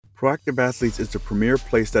Proactive Athletes is the premier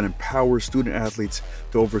place that empowers student athletes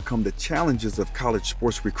to overcome the challenges of college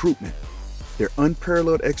sports recruitment. Their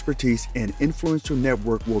unparalleled expertise and influential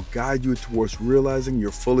network will guide you towards realizing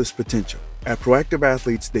your fullest potential. At Proactive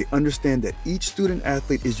Athletes, they understand that each student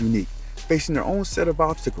athlete is unique, facing their own set of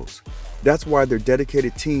obstacles. That's why their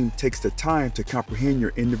dedicated team takes the time to comprehend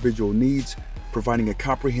your individual needs, providing a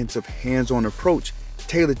comprehensive, hands-on approach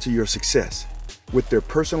tailored to your success. With their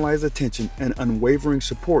personalized attention and unwavering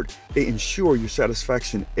support, they ensure your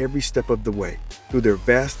satisfaction every step of the way. Through their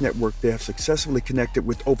vast network, they have successfully connected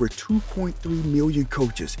with over 2.3 million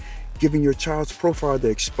coaches, giving your child's profile the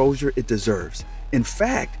exposure it deserves. In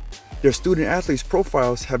fact, their student athletes'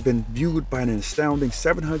 profiles have been viewed by an astounding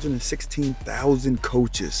 716,000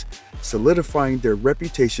 coaches, solidifying their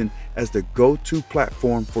reputation as the go-to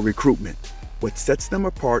platform for recruitment. What sets them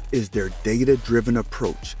apart is their data-driven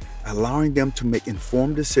approach, allowing them to make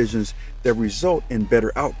informed decisions that result in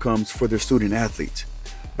better outcomes for their student athletes.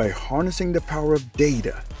 By harnessing the power of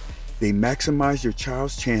data, they maximize your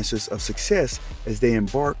child's chances of success as they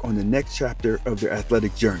embark on the next chapter of their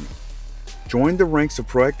athletic journey. Join the ranks of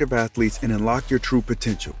Proactive Athletes and unlock your true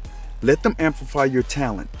potential. Let them amplify your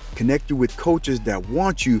talent, connect you with coaches that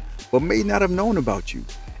want you but may not have known about you,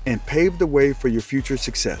 and pave the way for your future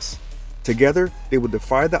success. Together, they will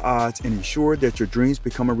defy the odds and ensure that your dreams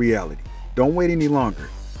become a reality. Don't wait any longer.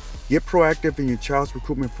 Get proactive in your child's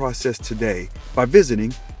recruitment process today by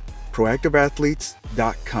visiting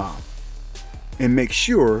proactiveathletes.com. And make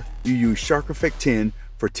sure you use Shark Effect 10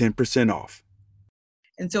 for 10% off.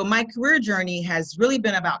 And so my career journey has really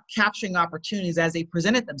been about capturing opportunities as they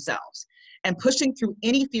presented themselves and pushing through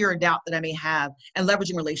any fear or doubt that I may have and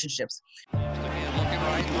leveraging relationships. Looking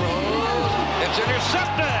right, throws. It's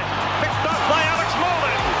intercepted. Picked up by Alex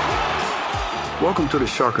Molden. Welcome to the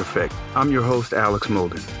Shark Effect. I'm your host, Alex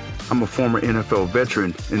Molden. I'm a former NFL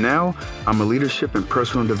veteran, and now I'm a leadership and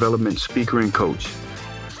personal development speaker and coach.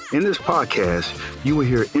 In this podcast, you will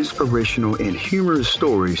hear inspirational and humorous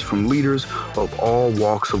stories from leaders of all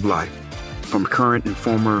walks of life, from current and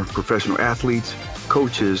former professional athletes,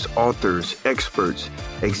 coaches, authors, experts,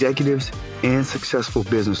 executives, and successful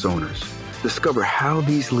business owners. Discover how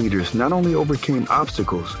these leaders not only overcame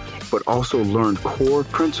obstacles, but also learned core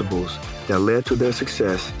principles that led to their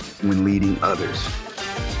success when leading others.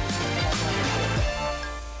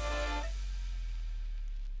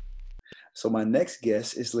 So my next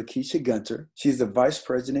guest is Lakecia Gunter. She's the Vice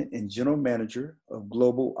President and General Manager of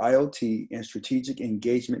Global IoT and Strategic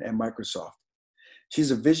Engagement at Microsoft. She's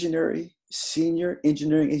a visionary senior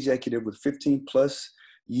engineering executive with 15 plus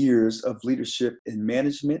years of leadership and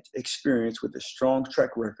management experience with a strong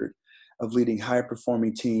track record of leading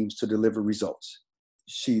high-performing teams to deliver results.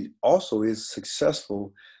 She also is a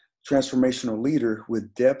successful transformational leader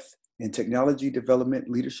with depth in technology development,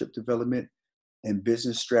 leadership development, and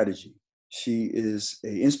business strategy. She is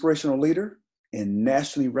an inspirational leader and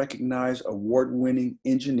nationally recognized award-winning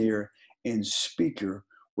engineer and speaker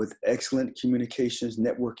with excellent communications,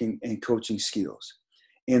 networking, and coaching skills.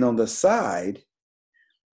 And on the side,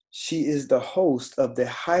 she is the host of the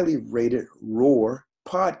highly rated Roar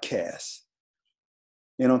podcast.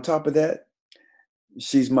 And on top of that,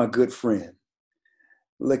 she's my good friend.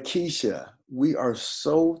 Lakecia, we are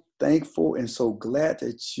so thankful and so glad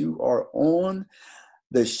that you are on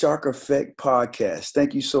the Shark Effect podcast.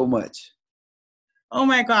 Thank you so much. Oh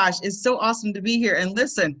my gosh, it's so awesome to be here. And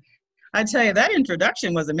listen, I tell you, that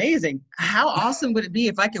introduction was amazing. How awesome would it be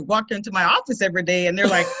if I could walk into my office every day and they're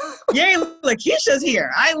like, yay, Lakecia's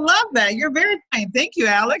here. I love that. You're very kind. Thank you,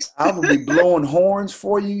 Alex. I will be blowing horns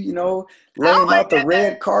for you, laying out the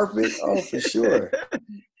red carpet. Oh, for sure.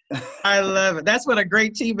 I love it. That's what a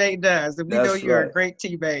great teammate does. And we know you're a great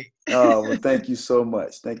teammate. Oh, well, thank you so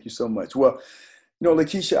much. Thank you so much. Well,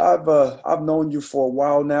 Lakecia, I've known you for a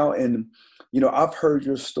while now, and I've heard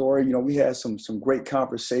your story. We had some great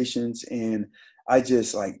conversations, and I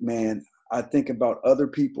just I think about other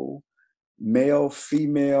people, male,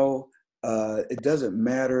 female. It doesn't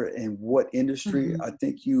matter in what industry. Mm-hmm. I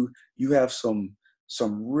think you have some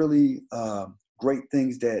really great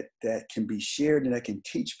things that can be shared and that can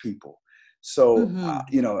teach people. So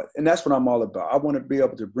and that's what I'm all about. I want to be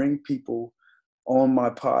able to bring people on my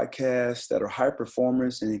podcast that are high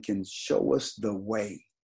performers, and it can show us the way.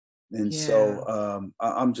 And so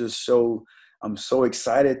I'm so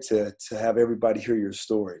excited to have everybody hear your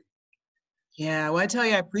story. Yeah, well, I tell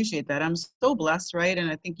you, I appreciate that. I'm so blessed, right?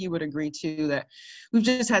 And I think you would agree too that we've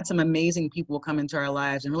just had some amazing people come into our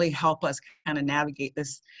lives and really help us kind of navigate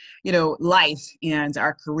this, life and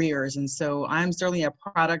our careers. And so I'm certainly a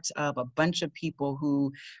product of a bunch of people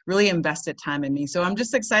who really invested time in me. So I'm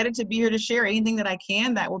just excited to be here to share anything that I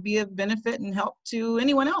can that will be of benefit and help to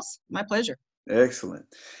anyone else. My pleasure. Excellent.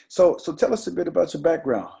 So tell us a bit about your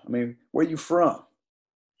background. I mean, where you from?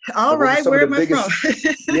 All And what were right, some of where the am I from?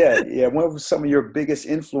 biggest, yeah, what were some of your biggest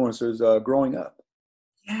influencers growing up?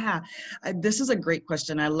 Yeah, this is a great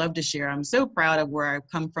question. I love to share. I'm so proud of where I've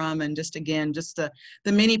come from, and just again, just the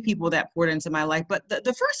many people that poured into my life. But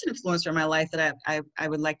the first influencer in my life that I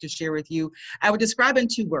would like to share with you, I would describe in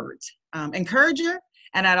two words: encourager,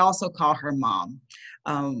 and I'd also call her mom.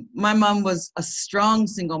 My mom was a strong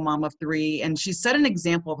single mom of three, and she set an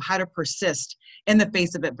example of how to persist in the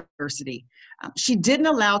face of adversity. She didn't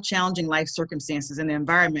allow challenging life circumstances and the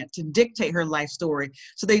environment to dictate her life story.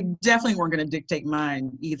 So they definitely weren't going to dictate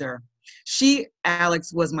mine either. She,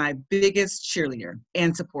 Alex, was my biggest cheerleader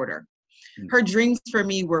and supporter. Mm. Her dreams for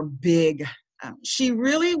me were big. She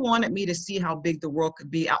really wanted me to see how big the world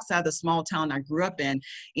could be outside the small town I grew up in.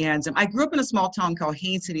 And I grew up in a small town called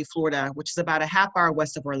Haines City, Florida, which is about a half hour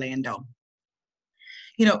west of Orlando.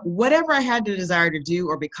 Whatever I had the desire to do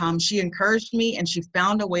or become, she encouraged me and she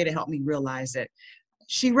found a way to help me realize it.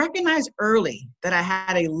 She recognized early that I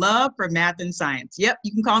had a love for math and science. Yep,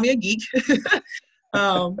 you can call me a geek.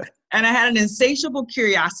 um, and I had an insatiable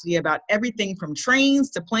curiosity about everything from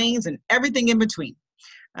trains to planes and everything in between.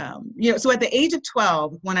 So at the age of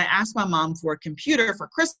 12, when I asked my mom for a computer for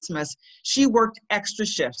Christmas, she worked extra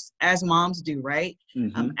shifts, as moms do, right?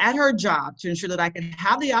 Mm-hmm. At her job to ensure that I could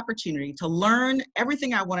have the opportunity to learn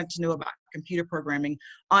everything I wanted to know about computer programming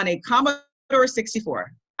on a Commodore 64.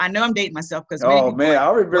 I know I'm dating myself because many Oh people are man, like,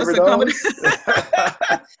 I what's remember a Commodore?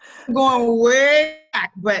 those. Going way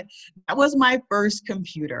back, but that was my first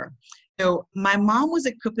computer. So my mom was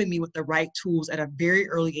equipping me with the right tools at a very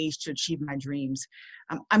early age to achieve my dreams.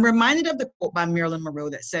 I'm reminded of the quote by Marilyn Monroe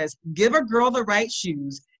that says, "Give a girl the right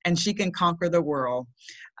shoes and she can conquer the world."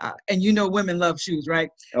 And women love shoes, right?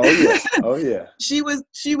 Oh yeah, oh yeah. She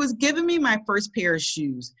was giving me my first pair of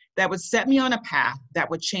shoes that would set me on a path that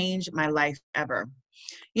would change my life ever.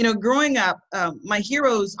 Growing up, my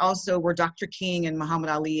heroes also were Dr. King and Muhammad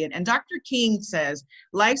Ali. And Dr. King says,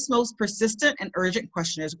 life's most persistent and urgent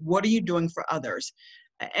question is, what are you doing for others?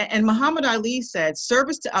 And Muhammad Ali said,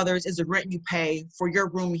 service to others is the rent you pay for your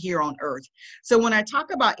room here on earth. So when I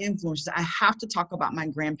talk about influences, I have to talk about my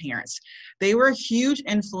grandparents. They were a huge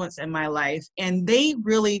influence in my life, and they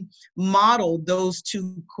really modeled those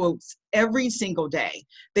two quotes every single day.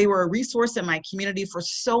 They were a resource in my community for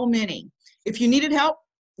so many. If you needed help,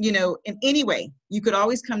 in any way, you could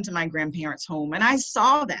always come to my grandparents' home. And I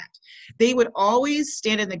saw that. They would always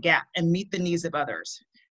stand in the gap and meet the needs of others.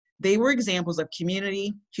 They were examples of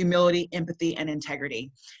community, humility, empathy, and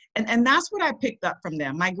integrity. And that's what I picked up from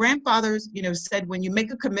them. My grandfathers, said, when you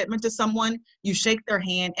make a commitment to someone, you shake their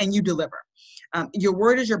hand and you deliver. Your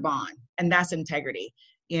word is your bond, and that's integrity.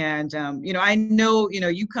 And, I know,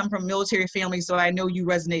 you come from a military family, so I know you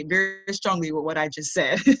resonate very strongly with what I just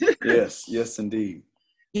said. Yes, indeed.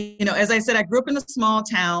 As I said, I grew up in a small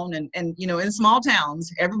town, and in small towns,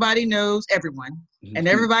 everybody knows everyone and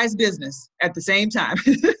everybody's business at the same time.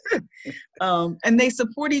 And they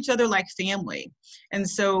support each other like family. And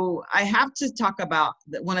so I have to talk about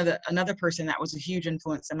another person that was a huge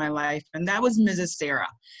influence in my life, and that was Mrs. Sarah.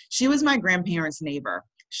 She was my grandparents' neighbor.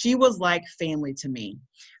 She was like family to me.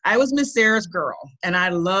 I was Miss Sarah's girl, and I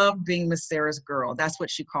loved being Miss Sarah's girl. That's what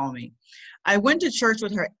she called me. I went to church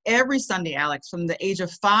with her every Sunday, Alex, from the age of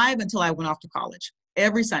 5 until I went off to college.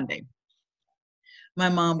 Every Sunday. My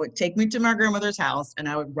mom would take me to my grandmother's house, and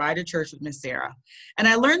I would ride to church with Miss Sarah. And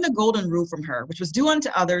I learned the golden rule from her, which was do unto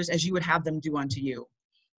others as you would have them do unto you.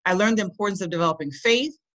 I learned the importance of developing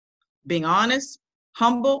faith, being honest,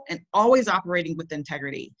 humble, and always operating with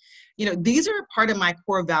integrity. These are part of my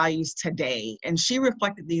core values today, and she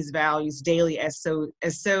reflected these values daily and so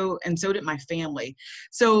did my family.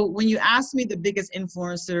 So when you ask me the biggest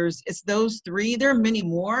influencers, it's those three. There are many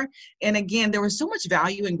more. And again, there was so much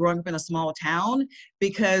value in growing up in a small town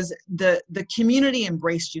because the community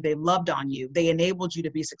embraced you. They loved on you. They enabled you to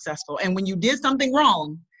be successful. And when you did something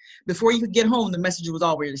wrong, before you could get home, the message was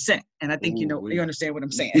already sent. And I think you understand what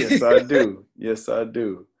I'm saying. Yes, I do. Yes, I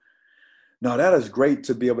do. No, that is great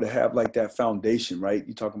to be able to have like that foundation, right?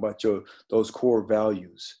 You're talking about those core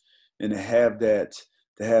values, and to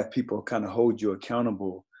have people kind of hold you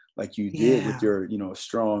accountable like you did with your,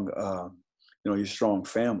 strong, your strong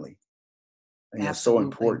family. And that's so Absolutely.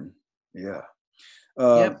 important. Yeah.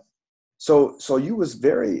 Yep. So you was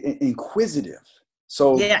very inquisitive.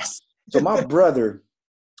 So Yes. so my brother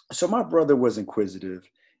was inquisitive,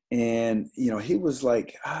 and he was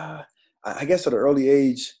like, I guess at an early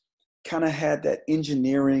age, kind of had that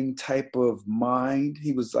engineering type of mind.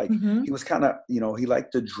 He was like, Hmm. he was kind of, he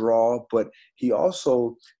liked to draw, but he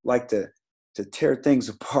also liked to tear things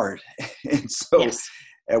apart. And so Yes.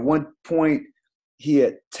 at one point he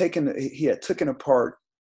had taken apart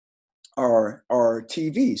our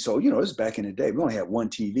TV. So, this was back in the day. We only had one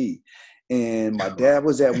TV. And my dad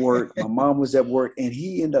was at work, my mom was at work, and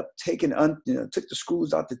he ended up took the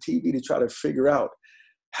screws out the TV to try to figure out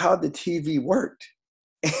how the TV worked.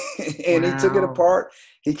 And he took it Wow. apart.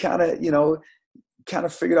 He kind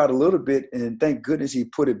of figured out a little bit, and thank goodness he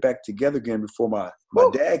put it back together again before my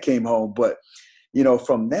Whew. dad came home. But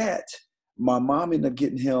from that, my mom ended up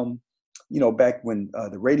getting him, back when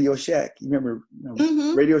the Radio Shack, you remember,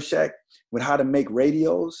 Hmm. Radio Shack, with how to make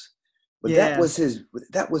radios. But that was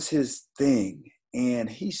Yes. his thing, and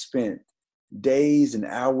he spent days and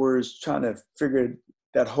hours trying to figure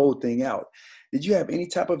that whole thing out. Did you have any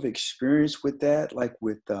type of experience with that, like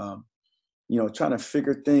with trying to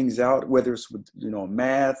figure things out, whether it's with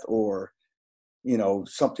math or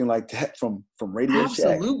something like that from Radio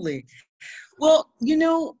Shack? Absolutely. Well,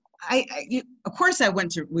 of course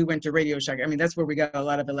we went to Radio Shack. I mean, that's where we got a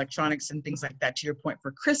lot of electronics and things like that, to your point,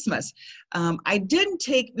 for Christmas. I didn't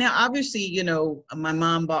take, now obviously, my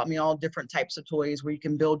mom bought me all different types of toys where you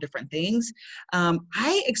can build different things.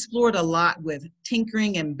 I explored a lot with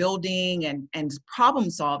tinkering and building and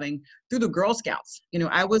problem solving through the Girl Scouts.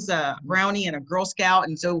 I was a brownie and a Girl Scout.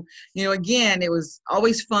 And so, again, it was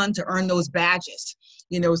always fun to earn those badges.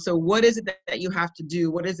 So what is it that you have to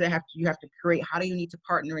do? What is it you have to create? How do you need to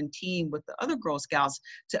partner and team with the other Girl Scouts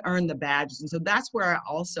to earn the badges? And so that's where I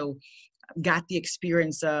also got the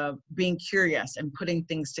experience of being curious and putting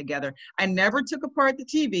things together. I never took apart the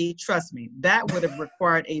TV. Trust me, that would have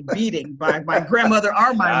required a beating by my grandmother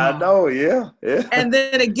or my I mom. know, yeah. And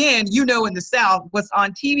then again, in the South, what's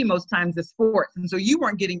on TV most times is sports. And so you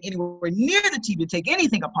weren't getting anywhere near the TV to take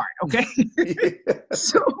anything apart, okay? Yeah.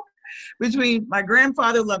 So between my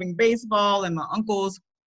grandfather loving baseball and my uncles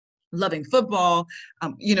loving football,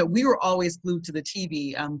 we were always glued to the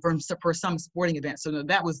TV for some sporting event. So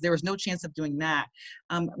there was no chance of doing that.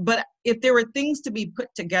 But if there were things to be put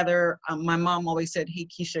together, my mom always said, "Hey,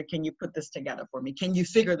 Keisha, can you put this together for me? Can you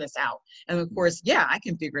figure this out?" And of course, yeah, I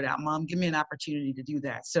can figure it out, Mom. Give me an opportunity to do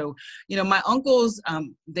that. So, my uncles,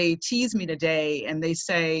 they tease me today, and they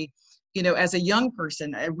say, as a young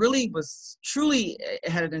person, I really was truly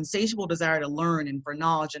had an insatiable desire to learn and for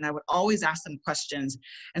knowledge. And I would always ask them questions.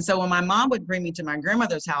 And so when my mom would bring me to my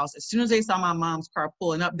grandmother's house, as soon as they saw my mom's car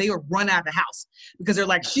pulling up, they would run out of the house because they're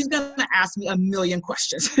like, she's going to ask me a million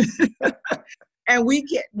questions. And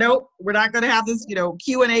nope, we're not going to have this,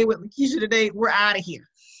 Q&A with Lakecia today. We're out of here.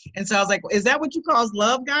 And so I was like, is that what you call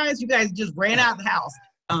love, guys? You guys just ran out of the house.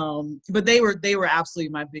 But they were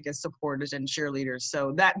absolutely my biggest supporters and cheerleaders.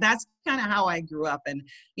 So that's kind of how I grew up. And,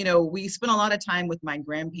 we spent a lot of time with my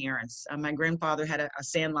grandparents. My grandfather had a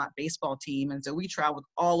sandlot baseball team. And so we traveled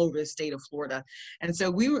all over the state of Florida. And so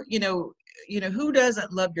we were, who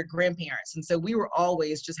doesn't love your grandparents? And so we were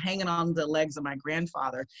always just hanging on the legs of my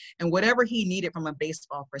grandfather, and whatever he needed from a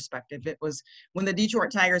baseball perspective. It was when the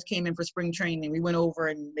Detroit Tigers came in for spring training, we went over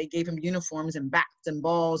and they gave him uniforms and bats and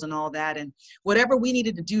balls and all that. And whatever we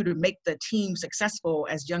needed to do to make the team successful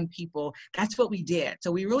as young people, that's what we did.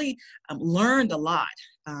 So we really learned a lot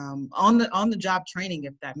on the job training,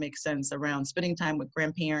 if that makes sense, around spending time with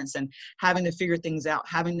grandparents and having to figure things out,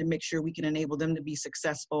 having to make sure we can enable them to be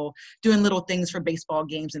successful, doing little things for baseball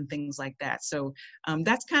games and things like that. So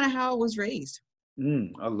that's kind of how I was raised.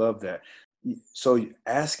 I love that. So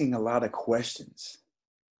asking a lot of questions,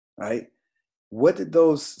 right? What did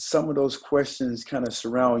some of those questions kind of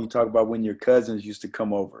surround when you talk about when your cousins used to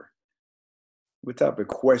come over? What type of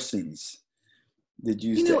questions did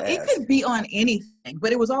you used to It ask? could be on anything,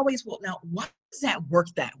 but it was always, well, now why does that work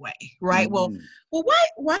that way? Right. Mm-hmm. Well,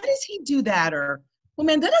 why does he do that? Or, well,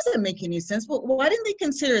 man, that doesn't make any sense. Well, why didn't they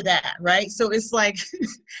consider that? Right. So it's like,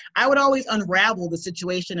 I would always unravel the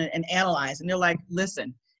situation and analyze. And they're like,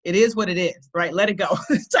 listen, it is what it is, right? Let it go,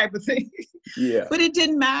 type of thing. Yeah. But it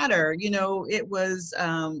didn't matter. It was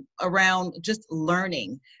around just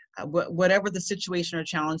learning. Whatever the situation or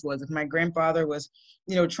challenge was. If my grandfather was,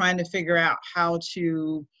 trying to figure out how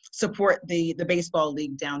to support the baseball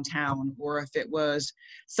league downtown, or if it was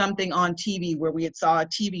something on TV where we had saw a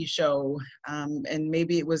TV show, and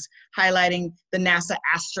maybe it was highlighting the NASA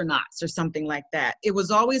astronauts or something like that. It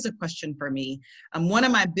was always a question for me. One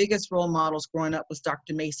of my biggest role models growing up was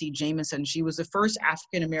Dr. Macy Jamison. She was the first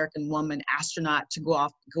African-American woman astronaut to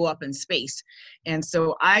go up in space. And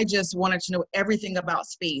so I just wanted to know everything about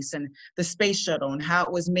space and the space shuttle and how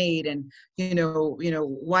it was made, and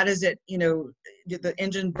why does it, the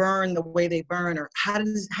engine burn the way they burn, or how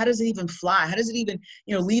does it even fly? How does it even,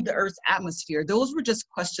 leave the Earth's atmosphere? Those were just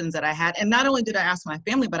questions that I had. And not only did I ask my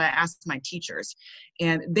family, but I asked my teachers,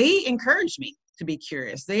 and they encouraged me to be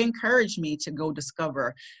curious. They encouraged me to go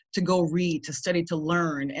discover, to go read, to study, to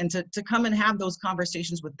learn, and to come and have those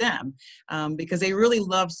conversations with them, because they really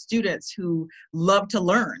love students who love to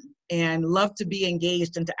learn and love to be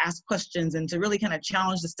engaged and to ask questions and to really kind of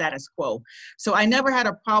challenge the status quo. So I never had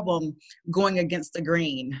a problem going against the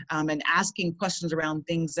grain, and asking questions around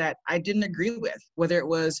things that I didn't agree with, whether it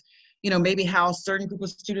was, maybe how certain group of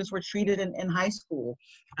students were treated in high school,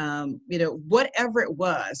 whatever it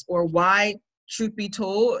was, or why, truth be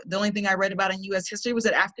told, the only thing I read about in U.S. history was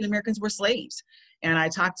that African Americans were slaves. And I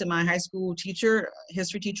talked to my high school teacher,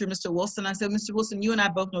 history teacher, Mr. Wilson. I said, Mr. Wilson, you and I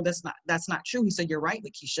both know that's not true. He said, you're right,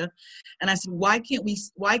 Lakecia. And I said, why can't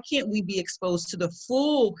we be exposed to the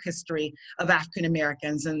full history of African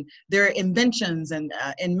Americans and their inventions, and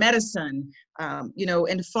in medicine,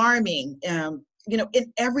 in farming,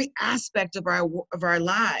 in every aspect of our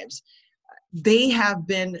lives? They have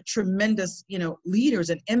been tremendous, leaders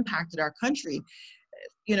and impacted our country.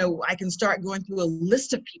 I can start going through a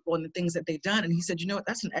list of people and the things that they've done. And he said, what,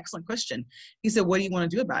 that's an excellent question. He said, what do you want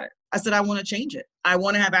to do about it? I said, I want to change it. I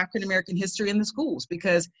want to have African-American history in the schools,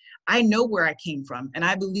 because I know where I came from. And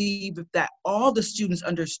I believe that all the students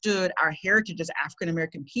understood our heritage as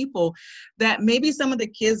African-American people, that maybe some of the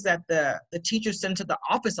kids that the teachers send to the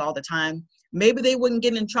office all the time, maybe they wouldn't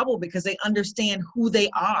get in trouble because they understand who they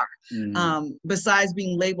are, besides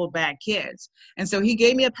being labeled bad kids. And so he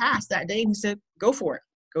gave me a pass that day, and he said, go for it.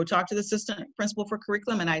 Go talk to the assistant principal for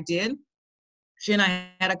curriculum. And I did. She and I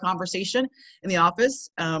had a conversation in the office.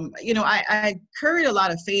 I curried a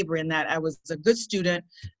lot of favor in that I was a good student,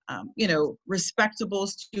 respectable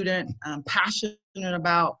student, passionate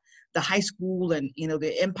about the high school and,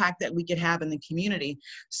 the impact that we could have in the community.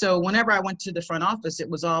 So whenever I went to the front office, it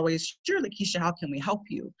was always, sure, Lakecia, how can we help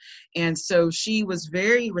you? And so she was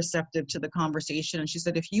very receptive to the conversation. And she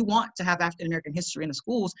said, if you want to have African-American history in the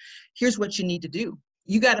schools, here's what you need to do.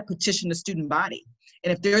 You got to petition the student body.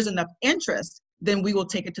 And if there's enough interest, then we will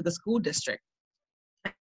take it to the school district.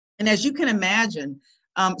 And as you can imagine,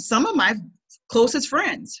 some of my closest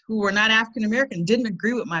friends who were not African-American didn't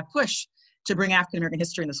agree with my push to bring African-American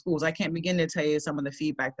history in the schools. I can't begin to tell you some of the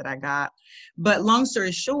feedback that I got. But long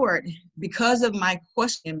story short, because of my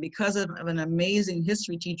question, because of an amazing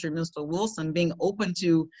history teacher, Mr. Wilson, being open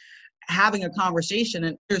to having a conversation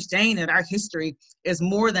and understanding that our history is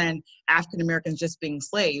more than African Americans just being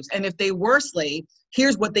slaves. And if they were slaves,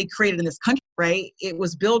 here's what they created in this country, right? It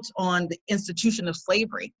was built on the institution of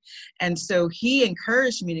slavery. And so he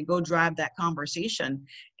encouraged me to go drive that conversation.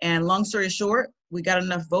 And long story short, we got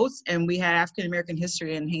enough votes and we had African American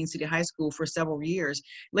history in Haines City High School for several years.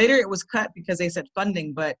 Later it was cut because they said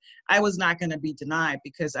funding, but I was not going to be denied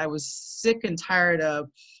because I was sick and tired of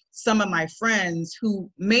some of my friends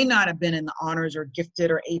who may not have been in the honors or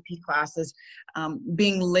gifted or AP classes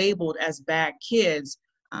being labeled as bad kids.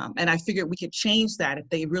 And I figured we could change that if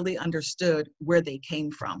they really understood where they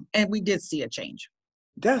came from. And we did see a change.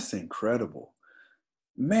 That's incredible.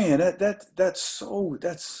 Man, that's so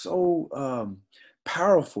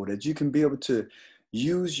powerful that you can be able to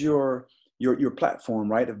use your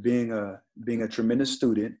platform, right, of being a tremendous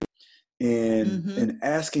student and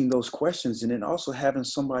asking those questions, and then also having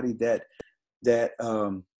somebody that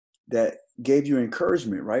gave you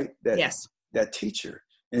encouragement, right? Yes. That teacher,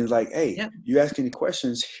 and it's like, hey, yep, you ask any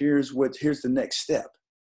questions, here's the next step.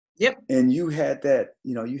 Yep. And you had that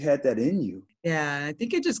in you. Yeah, I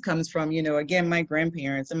think it just comes from, again, my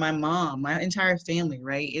grandparents and my mom, my entire family,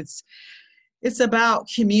 right? It's about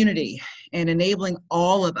community and enabling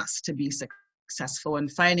all of us to be successful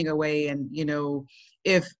and finding a way. And,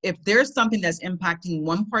 if there's something that's impacting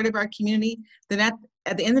one part of our community, then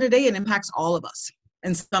at the end of the day, it impacts all of us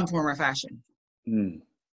in some form or fashion.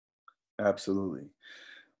 Absolutely.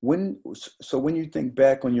 When you think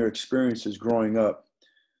back on your experiences growing up,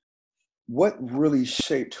 what really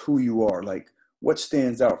shaped who you are? Like, what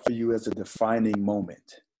stands out for you as a defining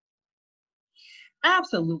moment?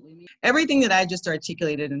 Absolutely. Everything that I just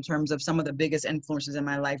articulated in terms of some of the biggest influences in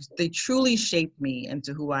my life, they truly shaped me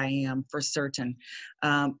into who I am for certain.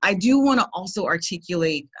 I do want to also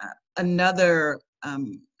articulate another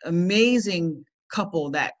amazing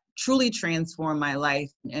couple that truly transformed my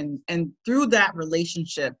life. And through that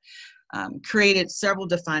relationship, created several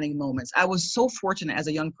defining moments. I was so fortunate as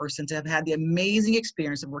a young person to have had the amazing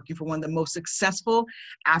experience of working for one of the most successful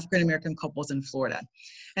African-American couples in Florida.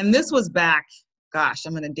 And this was back, gosh,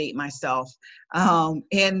 I'm going to date myself,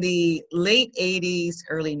 in the late 80s,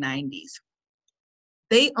 early 90s.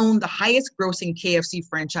 They owned the highest grossing KFC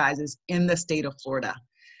franchises in the state of Florida.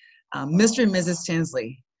 Mr. and Mrs.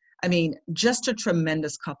 Tinsley. I mean, just a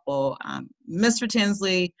tremendous couple. Mr.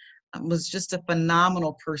 Tinsley was just a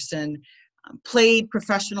phenomenal person, played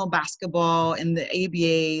professional basketball in the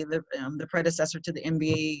ABA, the predecessor to the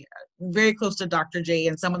NBA, very close to Dr. J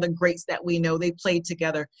and some of the greats that we know. They played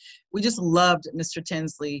together. We just loved Mr.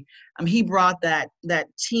 Tinsley. He brought that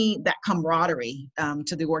team, that camaraderie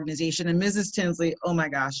to the organization. And Mrs. Tinsley, oh my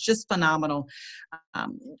gosh, just phenomenal. How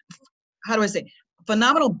do I say?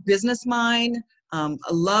 Phenomenal business mind, a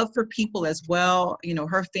love for people as well. You know,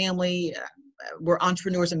 her family were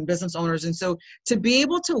entrepreneurs and business owners. And so to be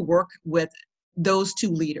able to work with those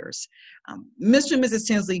two leaders, Mr. and Mrs.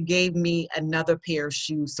 Tinsley gave me another pair of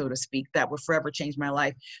shoes, so to speak, that would forever change my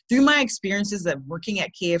life. Through my experiences of working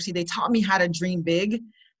at KFC, they taught me how to dream big,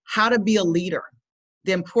 how to be a leader,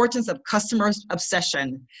 the importance of customer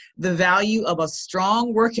obsession, the value of a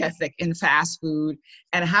strong work ethic in fast food,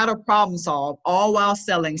 and how to problem solve, all while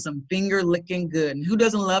selling some finger licking good. And who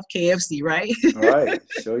doesn't love KFC, right? Right.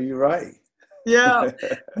 Show you right. Yeah.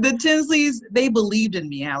 The Tinsleys, they believed in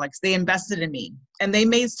me, Alex. They invested in me. And they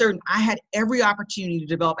made certain I had every opportunity to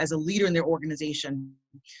develop as a leader in their organization.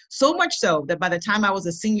 So much so that by the time I was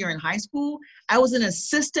a senior in high school, I was an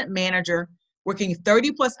assistant manager working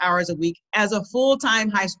 30 plus hours a week as a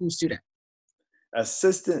full-time high school student.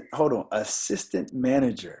 Assistant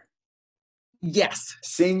manager. Yes.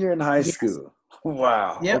 Senior in high school.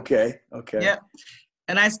 Wow. Yep. Okay. Yep.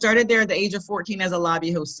 And I started there at the age of 14 as a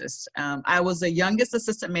lobby hostess. I was the youngest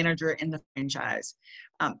assistant manager in the franchise.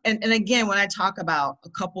 And again, when I talk about a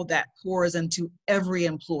couple that pours into every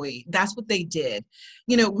employee, that's what they did.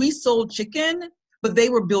 You know, we sold chicken, but they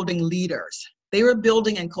were building leaders. They were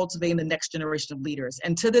building and cultivating the next generation of leaders.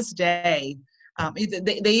 And to this day,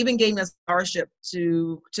 they even gave us a scholarship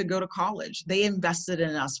to go to college. They invested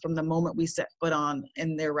in us from the moment we set foot on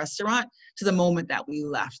in their restaurant to the moment that we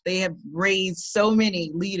left. They have raised so many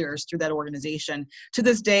leaders through that organization. To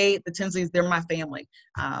this day, the Tinsleys, they're my family.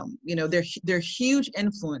 You know, they're huge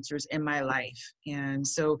influencers in my life. And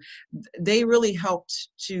so they really helped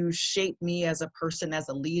to shape me as a person, as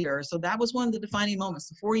a leader. So that was one of the defining moments.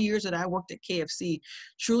 The 4 years that I worked at KFC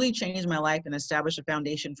truly changed my life and established a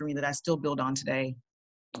foundation for me that I still build on today.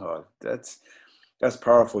 Oh, that's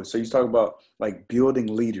powerful. So you talk about like building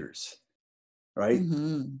leaders, right?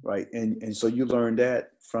 Mm-hmm. Right. And so you learned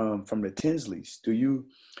that from the Tinsleys. Do you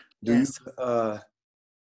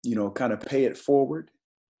you know, kind of pay it forward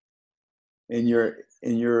in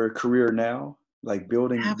your career now, like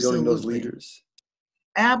building those leaders?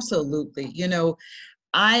 Absolutely. You know,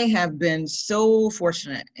 I have been so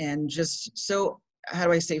fortunate and just so, how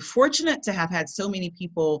do I say, fortunate to have had so many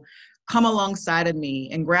people come alongside of me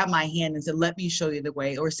and grab my hand and say, let me show you the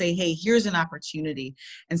way, or say, hey, here's an opportunity.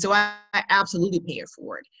 And so I absolutely pay it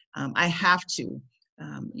forward. I have to.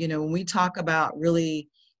 You know, when we talk about really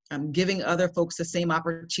giving other folks the same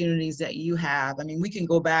opportunities that you have, I mean, we can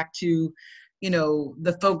go back to, you know,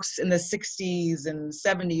 the folks in the 60s and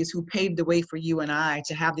 70s who paved the way for you and I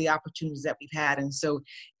to have the opportunities that we've had. And so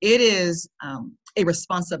it is a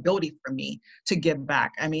responsibility for me to give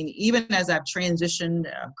back. I mean, even as I've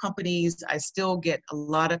transitioned companies, I still get a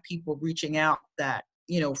lot of people reaching out that,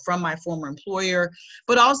 you know, from my former employer,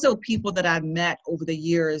 but also people that I've met over the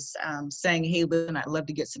years saying, hey, listen, I'd love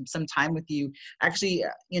to get some time with you. Actually,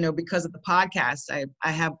 you know, because of the podcast,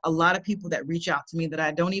 I have a lot of people that reach out to me that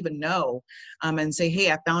I don't even know and say,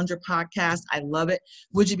 hey, I found your podcast. I love it.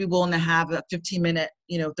 Would you be willing to have a 15-minute,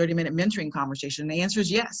 you know, 30-minute mentoring conversation? And the answer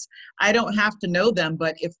is yes. I don't have to know them,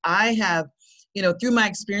 but if I have, you know, through my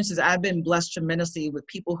experiences, I've been blessed tremendously with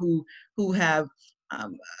people who have,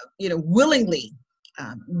 you know, willingly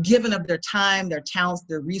given up their time, their talents,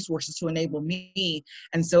 their resources to enable me.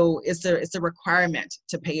 And so it's a requirement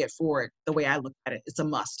to pay it forward the way I look at it. It's a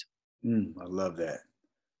must. I love that.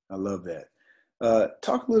 I love that.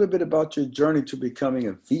 Talk a little bit about your journey to becoming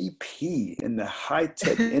a VP in the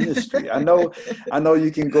high-tech industry. I know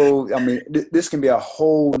you can go, I mean, this can be a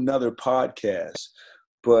whole nother podcast,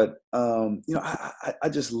 But I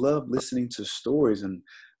just love listening to stories and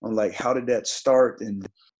on like how did that start? And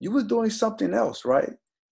you was doing something else, right?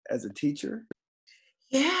 As a teacher.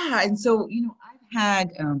 Yeah, and so, I've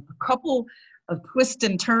had a couple of twists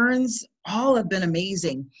and turns. All have been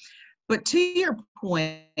amazing. But to your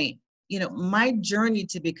point, my journey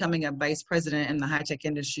to becoming a vice president in the high tech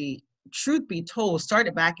industry, truth be told,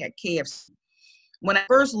 started back at KFC. When I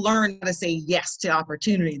first learned how to say yes to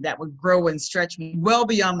opportunity that would grow and stretch me well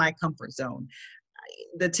beyond my comfort zone.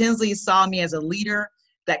 The Tinsleys saw me as a leader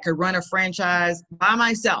that could run a franchise by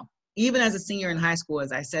myself, even as a senior in high school,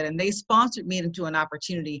 as I said, and they sponsored me into an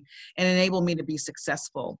opportunity and enabled me to be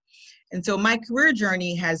successful. And so my career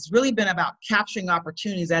journey has really been about capturing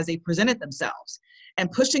opportunities as they presented themselves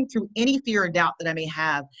and pushing through any fear or doubt that I may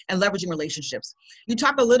have and leveraging relationships. You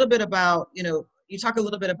talk a little bit about,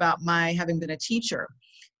 my having been a teacher.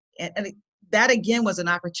 And that again was an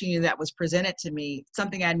opportunity that was presented to me,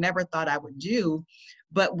 something I never thought I would do,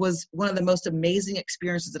 but was one of the most amazing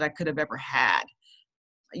experiences that I could have ever had.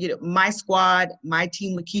 My squad, my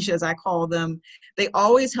team, Lakecia, as I call them, they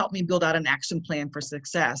always help me build out an action plan for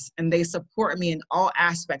success. And they support me in all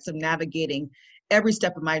aspects of navigating every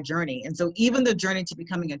step of my journey. And so even the journey to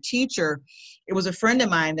becoming a teacher, it was a friend of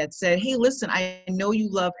mine that said, hey, listen, I know you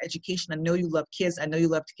love education. I know you love kids. I know you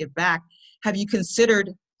love to give back. Have you considered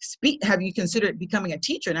becoming a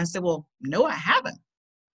teacher? And I said, well, no, I haven't.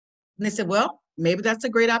 And they said, well, maybe that's a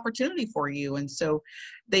great opportunity for you. And so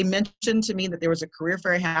they mentioned to me that there was a career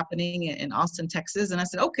fair happening in Austin, Texas. And I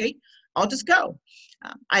said, okay, I'll just go.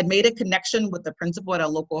 I'd made a connection with the principal at a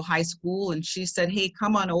local high school. And she said, hey,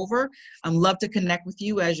 come on over. I'd love to connect with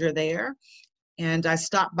you as you're there. And I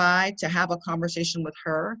stopped by to have a conversation with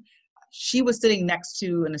her. She was sitting next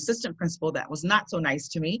to an assistant principal that was not so nice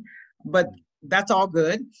to me, but that's all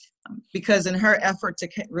good, because in her effort to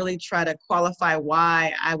really try to qualify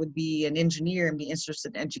why I would be an engineer and be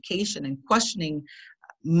interested in education and questioning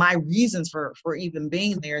my reasons for even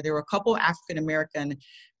being there, there were a couple African-American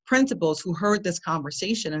principals who heard this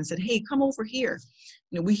conversation and said, hey, come over here.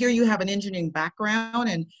 We hear you have an engineering background,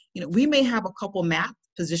 and we may have a couple math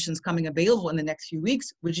positions coming available in the next few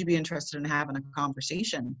weeks. Would you be interested in having a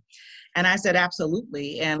conversation? And I said,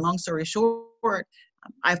 absolutely. And long story short,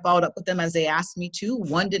 I followed up with them as they asked me to.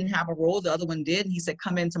 One didn't have a role, the other one did. And he said,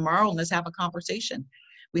 come in tomorrow and let's have a conversation.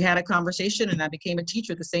 We had a conversation and I became a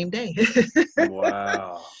teacher the same day.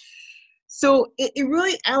 Wow. So it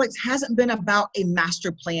really, Alex, hasn't been about a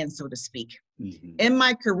master plan, so to speak. Mm-hmm. In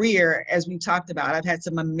my career, as we talked about, I've had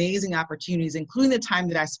some amazing opportunities, including the time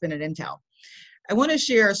that I spent at Intel. I want to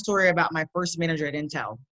share a story about my first manager at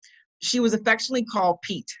Intel. She was affectionately called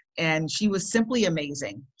Pete, and she was simply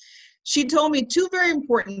amazing. She told me two very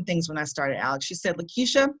important things when I started, Alex. She said,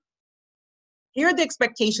 Lakecia, here are the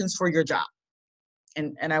expectations for your job.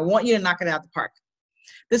 And I want you to knock it out of the park.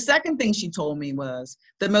 The second thing she told me was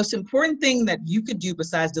the most important thing that you could do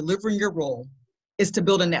besides delivering your role is to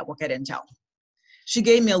build a network at Intel. She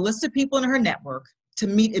gave me a list of people in her network to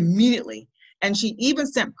meet immediately. And she even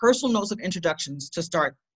sent personal notes of introductions to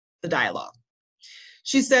start the dialogue.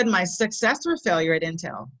 She said, my success or failure at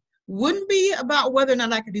Intel wouldn't be about whether or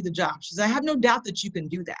not I could do the job. She said, I have no doubt that you can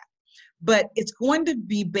do that. But it's going to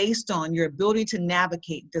be based on your ability to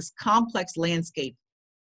navigate this complex landscape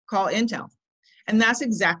called Intel. And that's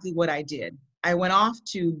exactly what I did. I went off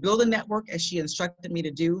to build a network as she instructed me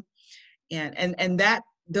to do. And that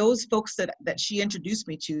those folks that she introduced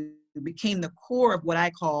me to became the core of what I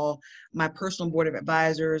call my personal board of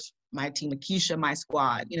advisors, my team, Lakecia, my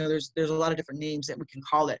squad. There's a lot of different names that we can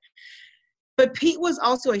call it. But Pete was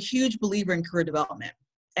also a huge believer in career development.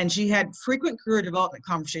 And she had frequent career development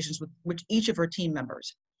conversations with each of her team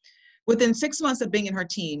members. Within 6 months of being in her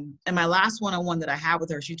team, and my last one-on-one that I had with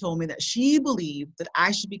her, she told me that she believed that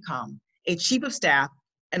I should become a chief of staff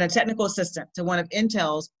and a technical assistant to one of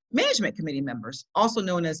Intel's management committee members, also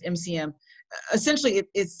known as MCM. Essentially,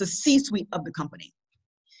 it's the C-suite of the company.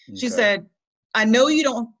 Okay. She said, I know you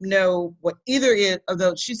don't know what either of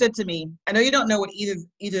those, she said to me, I know you don't know what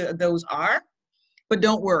either of those are, but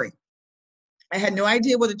don't worry. I had no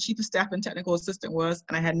idea what a chief of staff and technical assistant was,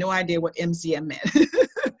 and I had no idea what MCM meant.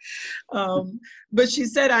 But she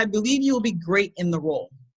said, I believe you will be great in the role.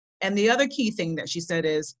 And the other key thing that she said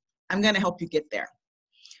is, I'm going to help you get there.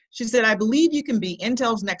 She said, I believe you can be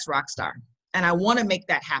Intel's next rock star, and I want to make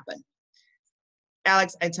that happen.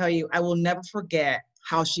 Alex, I tell you, I will never forget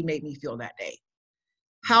how she made me feel that day,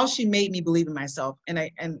 how she made me believe in myself. And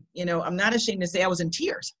I'm not ashamed to say I was in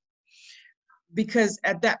tears, because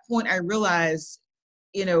at that point I realized,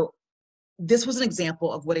 this was an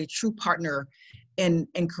example of what a true partner in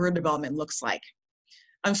career development looks like.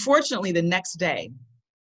 Unfortunately, the next day,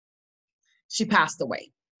 she passed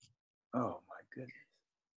away. Oh my goodness.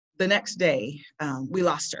 The next day, we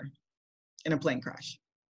lost her in a plane crash.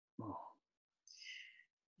 Oh.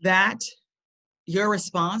 That, your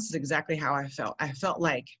response is exactly how I felt. I felt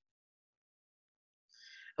like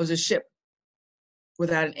I was a ship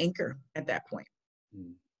without an anchor at that point.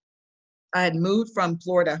 Mm. I had moved from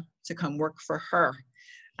Florida to come work for her.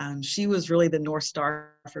 She was really the North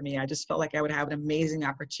Star for me. I just felt like I would have an amazing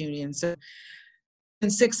opportunity. And so in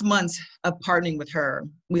 6 months of partnering with her,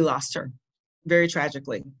 we lost her very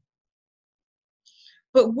tragically.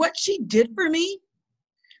 But what she did for me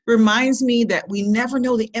reminds me that we never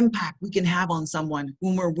know the impact we can have on someone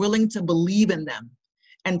when we're willing to believe in them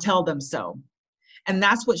and tell them so. And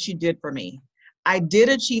that's what she did for me. I did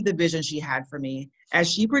achieve the vision she had for me.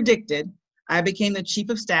 As she predicted, I became the chief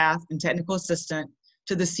of staff and technical assistant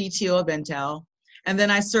to the CTO of Intel. And then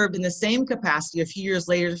I served in the same capacity a few years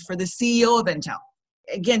later for the CEO of Intel.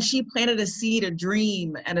 Again, she planted a seed, a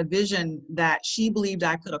dream, and a vision that she believed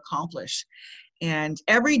I could accomplish. And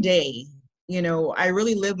every day, I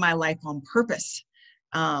really live my life on purpose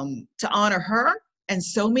to honor her and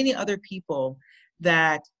so many other people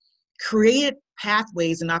that created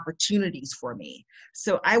pathways and opportunities for me.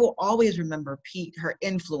 So I will always remember Pete, her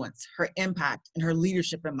influence, her impact, and her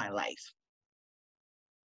leadership in my life.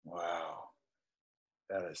 Wow.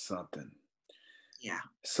 That is something. Yeah.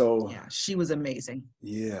 So yeah, she was amazing.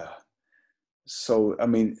 Yeah. So, I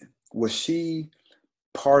mean, was she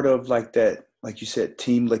part of like that, like you said,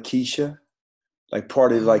 Team Lakecia? Like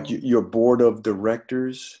part of like your board of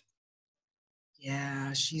directors?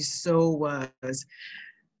 Yeah, she so was.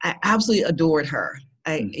 I absolutely adored her.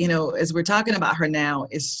 As we're talking about her now,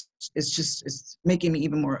 it's making me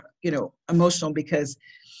even more, emotional because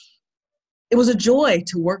it was a joy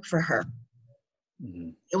to work for her. Mm-hmm.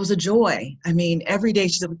 It was a joy. I mean, every day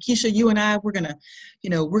she said, Lakecia, you and I, we're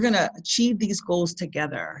gonna achieve these goals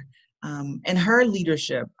together. And her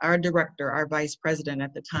leadership, our director, our vice president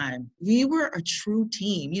at the time, we were a true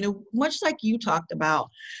team, much like you talked about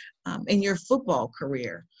in your football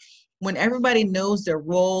career. When everybody knows their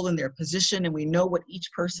role and their position and we know what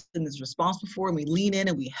each person is responsible for and we lean in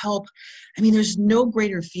and we help, I mean, there's no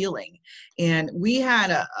greater feeling. And we had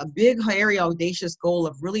a big, hairy, audacious goal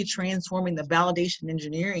of really transforming the validation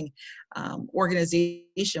engineering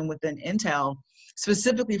organization within Intel,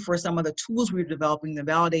 specifically for some of the tools we were developing to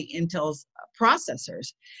validate Intel's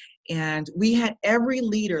processors. And we had every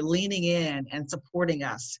leader leaning in and supporting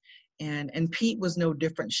us. And Pete was no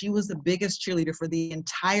different. She was the biggest cheerleader for the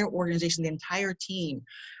entire organization, the entire team.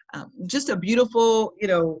 Just a beautiful,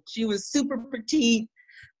 she was super petite,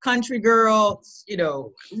 country girl,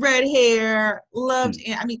 red hair, loved,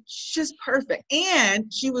 I mean, just perfect.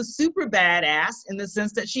 And she was super badass in the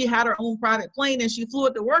sense that she had her own private plane and she flew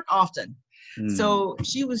it to work often. So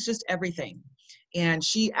she was just everything. And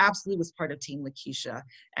she absolutely was part of Team Lakecia.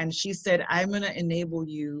 And she said, I'm going to enable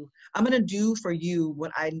you. I'm going to do for you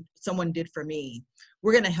what someone did for me.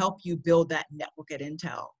 We're going to help you build that network at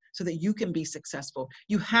Intel so that you can be successful.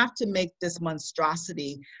 You have to make this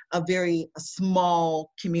monstrosity a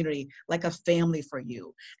small community, like a family for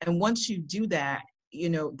you. And once you do that,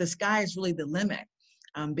 the sky is really the limit.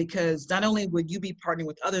 Because not only would you be partnering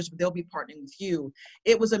with others, but they'll be partnering with you.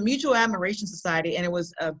 It was a mutual admiration society, and it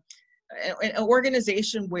was an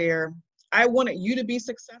organization where I wanted you to be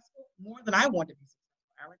successful more than I wanted to be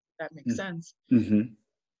successful. Alex, if that makes sense. Mm-hmm.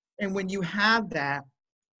 And when you have that,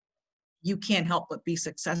 you can't help but be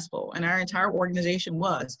successful. And our entire organization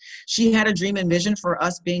was. She had a dream and vision for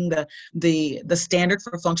us being the standard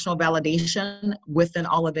for functional validation within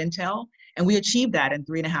all of Intel. And we achieved that in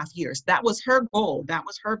 3.5 years. That was her goal. That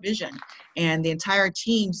was her vision. And the entire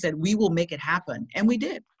team said, we will make it happen. And we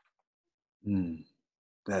did.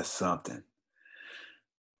 That's something.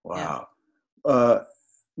 Wow. Yeah.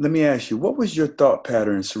 Let me ask you, what was your thought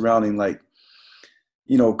pattern surrounding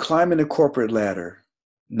climbing the corporate ladder,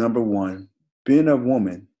 number one, being a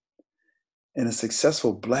woman and a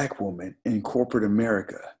successful Black woman in corporate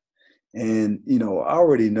America? And, I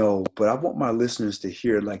already know, but I want my listeners to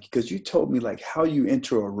hear, because you told me how you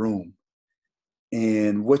enter a room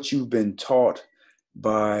and what you've been taught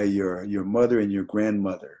by your mother and your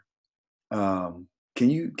grandmother. Can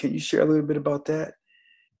you share a little bit about that?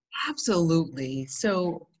 Absolutely.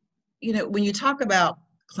 So, when you talk about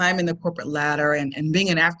climbing the corporate ladder and being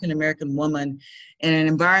an African-American woman in an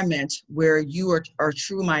environment where you are a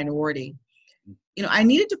true minority, I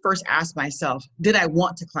needed to first ask myself, did I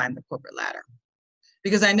want to climb the corporate ladder?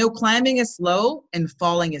 Because I know climbing is slow and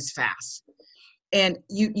falling is fast. And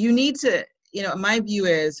you need to, my view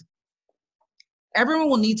is everyone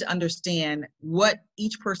will need to understand what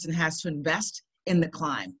each person has to invest in the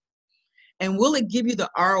climb. And will it give you the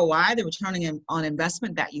ROI, the return on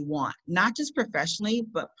investment that you want, not just professionally,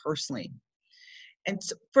 but personally? And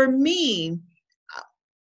so for me,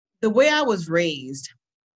 the way I was raised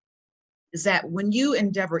is that when you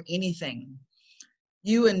endeavor anything,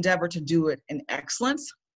 you endeavor to do it in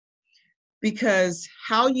excellence, because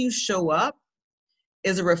how you show up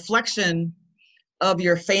is a reflection of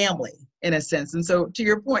your family in a sense. And so to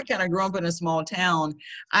your point, kind of growing up in a small town,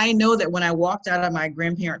 I know that when I walked out of my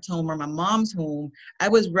grandparents' home or my mom's home, I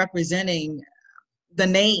was representing the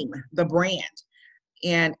name, the brand.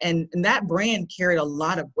 And that brand carried a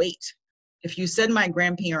lot of weight. If you said my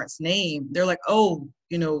grandparents' name, they're like, oh,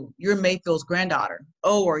 you're Mayfield's granddaughter.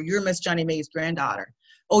 Oh, or you're Miss Johnny Mae's granddaughter.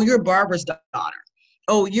 Oh, you're Barbara's daughter.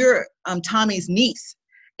 Oh, you're Tommy's niece.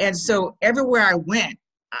 And so everywhere I went,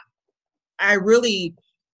 I really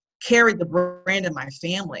carried the brand of my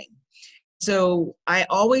family. So I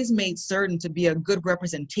always made certain to be a good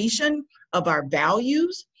representation of our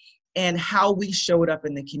values and how we showed up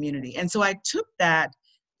in the community. And so I took that,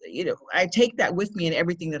 I take that with me in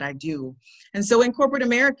everything that I do. And so in corporate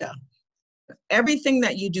America, everything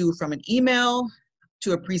that you do, from an email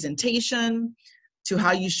to a presentation to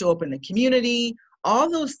how you show up in the community, all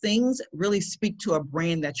those things really speak to a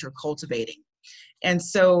brand that you're cultivating. And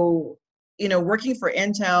so, working for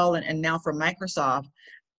Intel and now for Microsoft,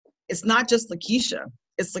 it's not just Lakecia.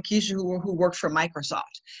 It's Lakecia who works for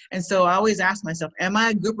Microsoft. And so I always ask myself, am I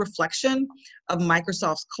a good reflection of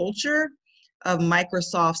Microsoft's culture, of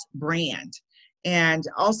Microsoft's brand? And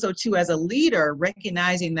also, too, as a leader,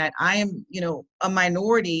 recognizing that I am, a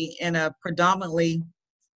minority in a predominantly,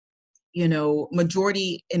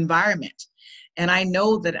 majority environment. And I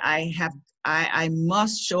know that I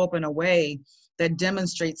must show up in a way that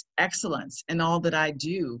demonstrates excellence in all that I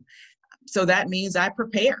do. So that means I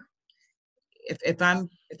prepare. If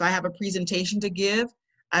I have a presentation to give,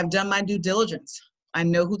 I've done my due diligence. I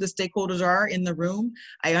know who the stakeholders are in the room.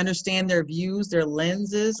 I understand their views, their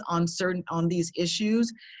lenses on these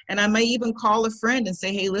issues. And I may even call a friend and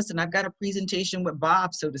say, hey, listen, I've got a presentation with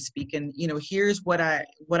Bob, so to speak. And, here's what I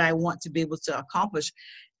want to be able to accomplish.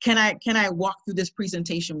 Can I walk through this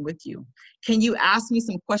presentation with you? Can you ask me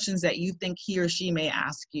some questions that you think he or she may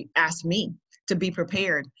ask me to be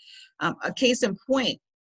prepared? A case in point,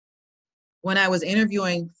 when I was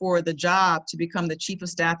interviewing for the job to become the chief of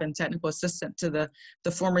staff and technical assistant to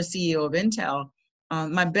the former CEO of Intel,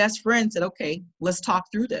 my best friend said, okay, let's talk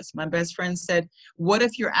through this. My best friend said, what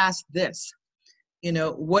if you're asked this?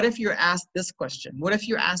 What if you're asked this question? What if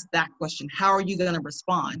you're asked that question? How are you going to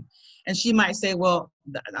respond? And she might say, well,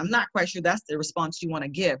 I'm not quite sure that's the response you want to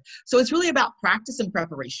give. So it's really about practice and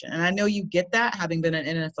preparation. And I know you get that, having been an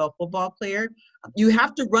NFL football player. You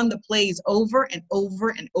have to run the plays over and over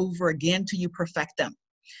and over again till you perfect them,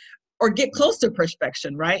 or get close to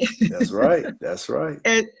perfection, right? That's right. That's right.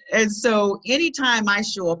 And so anytime I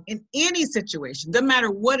show up in any situation, doesn't matter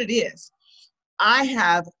what it is, I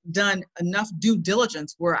have done enough due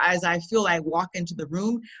diligence where as I feel I walk into the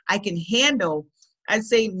room, I can handle, I'd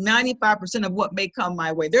say 95% of what may come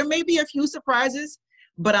my way. There may be a few surprises,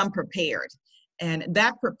 but I'm prepared. And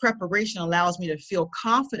that preparation allows me to feel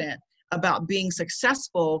confident about being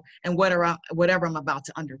successful in whatever I'm about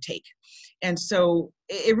to undertake. And so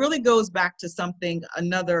it really goes back to something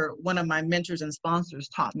one of my mentors and sponsors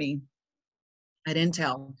taught me at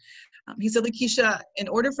Intel. He said, Lakecia, in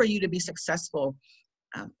order for you to be successful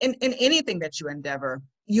in anything that you endeavor,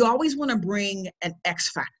 you always want to bring an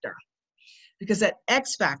X factor, because that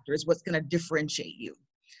X factor is what's going to differentiate you.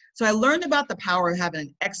 So I learned about the power of having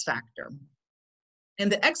an X factor.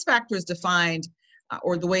 And the X factor is defined,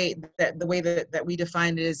 or the way that we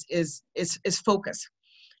define it is focus.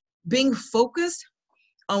 Being focused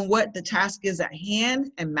on what the task is at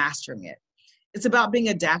hand and mastering it. It's about being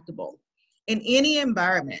adaptable. In any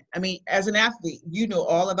environment, I mean, as an athlete, you know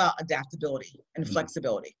all about adaptability and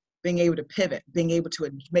flexibility, being able to pivot, being able to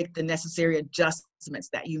make the necessary adjustments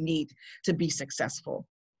that you need to be successful.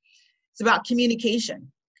 It's about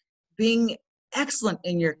communication, being excellent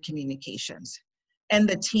in your communications, and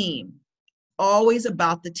the team, always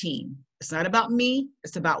about the team. It's not about me,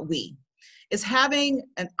 it's about we. It's having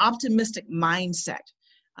an optimistic mindset.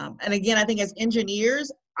 And again, I think as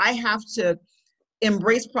engineers, I have to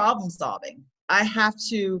embrace problem solving. I have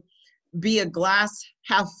to be a glass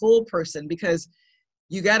half full person, because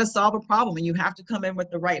you got to solve a problem and you have to come in with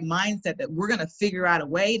the right mindset that we're going to figure out a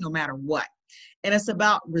way no matter what. And it's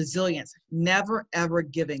about resilience, never, ever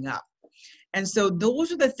giving up. And so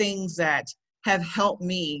those are the things that have helped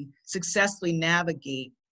me successfully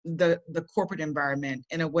navigate the corporate environment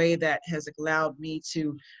in a way that has allowed me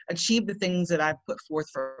to achieve the things that I've put forth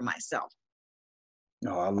for myself.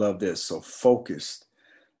 Oh, I love this. So focused,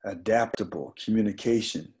 adaptable,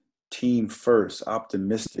 communication, team first,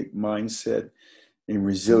 optimistic mindset, and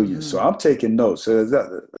resilience. So Hmm. I'm taking notes.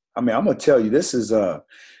 I'm gonna tell you, this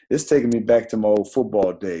taking me back to my old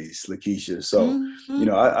football days, Lakecia. So, Hmm.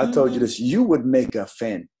 I told you Hmm. this. You would make a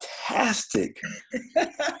fantastic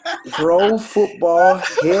pro football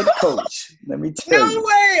head coach. Let me tell No you.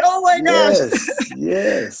 way! Oh my gosh! Yes,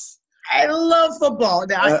 yes. I love football.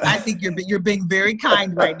 Now, I Uh, think you're being very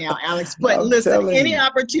kind right now, Alex. But I'm listen, telling any you.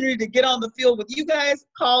 opportunity to get on the field with you guys,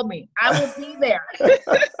 call me. I will be there.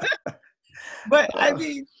 But I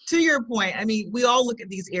mean, to your point, I mean, we all look at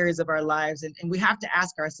these areas of our lives and we have to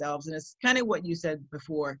ask ourselves, and it's kind of what you said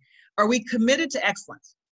before, are we committed to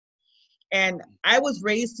excellence? And I was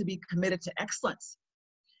raised to be committed to excellence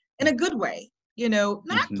in a good way,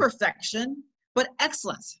 not Mhm. perfection, but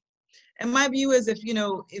excellence. And my view is if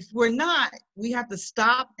we're not, we have to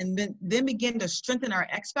stop and then begin to strengthen our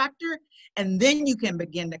X factor, and then you can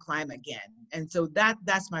begin to climb again. And so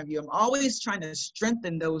that's my view. I'm always trying to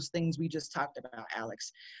strengthen those things we just talked about,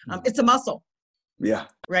 Alex. It's a muscle, Yeah.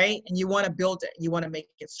 right? And you want to build it. You want to make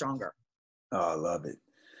it stronger. Oh, I love it.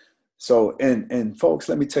 So, and folks,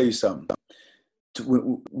 let me tell you something.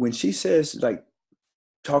 When she says, like,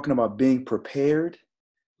 talking about being prepared,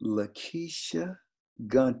 Lakecia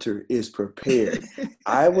Gunter is prepared.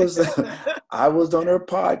 I was I was on her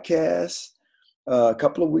podcast a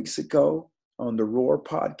couple of weeks ago on the Roar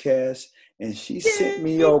podcast, and she sent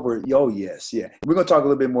me Yay! over. Oh yes, yeah. We're gonna talk a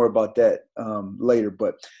little bit more about that later,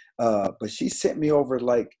 but she sent me over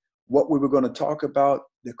like what we were going to talk about,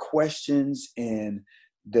 the questions, and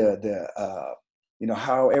the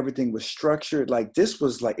how everything was structured. Like this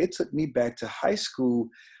was like it took me back to high school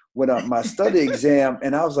when my study exam,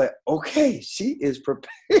 and I was like, okay, she is prepared.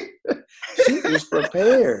 She is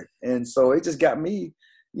prepared, and so it just got me.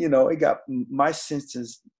 It got my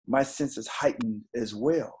senses heightened as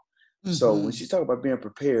well. So when Mm-hmm. she's talking about being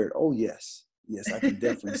prepared, oh yes, yes, I can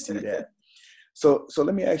definitely see that. So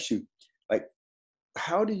let me ask you, like,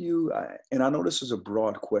 how do you? And I know this is a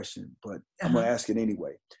broad question, but I'm going Uh-huh. to ask it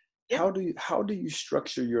anyway. Yeah. How do you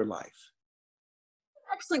structure your life?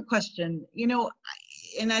 Excellent question.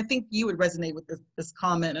 And I think you would resonate with this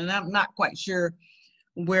comment, and I'm not quite sure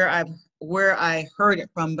where I heard it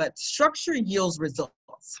from, but structure yields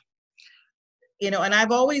results. And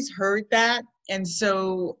I've always heard that, and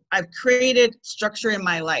so I've created structure in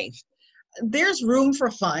my life. There's room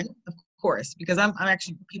for fun, of course, because I'm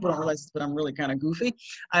actually, people don't realize this, but I'm really kind of goofy.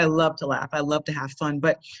 I love to laugh. I love to have fun.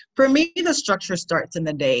 But for me, the structure starts in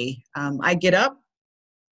the day. I get up.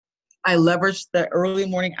 I leverage the early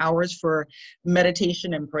morning hours for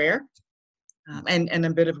meditation and prayer, and a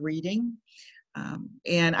bit of reading.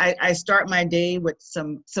 And I start my day with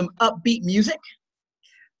some upbeat music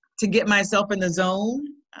to get myself in the zone,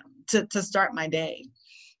 to start my day.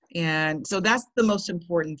 And so that's the most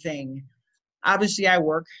important thing. Obviously, I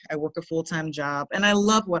work a full-time job, and I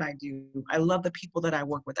love what I do. I love the people that I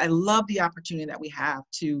work with. I love the opportunity that we have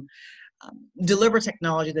to deliver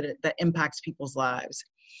technology that impacts people's lives.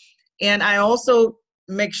 And I also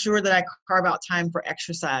make sure that I carve out time for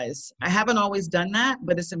exercise. I haven't always done that,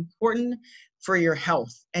 but it's important for your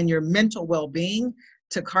health and your mental well-being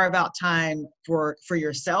to carve out time for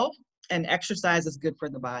yourself, and exercise is good for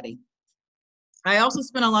the body. I also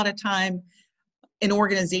spend a lot of time in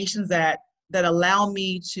organizations that allow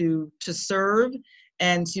me to serve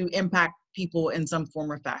and to impact people in some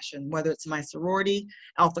form or fashion, whether it's my sorority,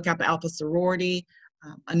 Alpha Kappa Alpha sorority,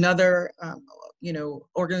 another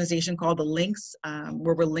organization called the Links,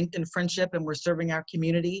 where we're linked in friendship and we're serving our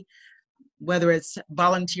community, whether it's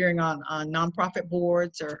volunteering on nonprofit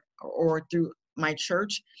boards or through my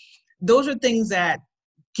church. Those are things that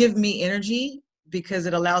give me energy because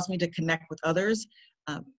it allows me to connect with others,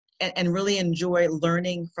 and really enjoy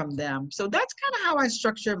learning from them. So that's kind of how I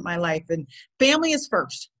structure my life. And family is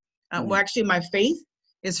first. Well, actually, my faith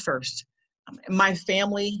is first. My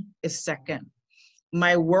family is second.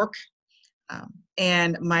 My work,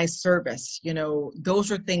 and my service,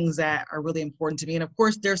 those are things that are really important to me. And of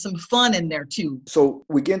course, there's some fun in there too. So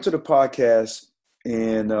we get into the podcast,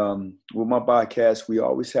 and with my podcast, we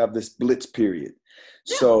always have this blitz period.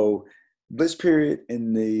 Yeah. So blitz period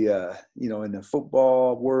in the in the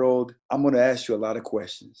football world, I'm going to ask you a lot of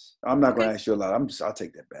questions. I'm not going Okay. to ask you a lot. I'll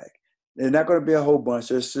take that back. They're not going to be a whole bunch.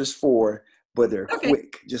 There's just 4, but they're Okay.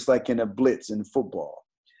 quick, just like in a blitz in football.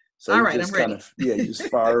 So All you right. I'm just kind ready. of, you just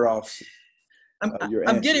fire off your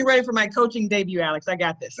I'm getting answers. ready for my coaching debut, Alex. I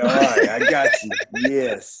got this. All right, I got you.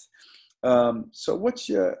 Yes. So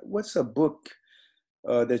what's a book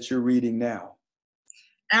that you're reading now?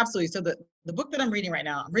 Absolutely. So the book that I'm reading right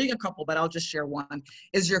now, I'm reading a couple, but I'll just share one,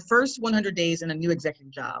 is Your First 100 Days in a New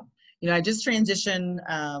Executive Job. I just transitioned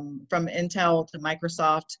from Intel to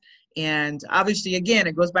Microsoft. And obviously, again,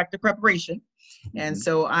 it goes back to preparation. And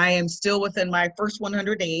so I am still within my first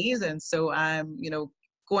 100 days. And so I'm,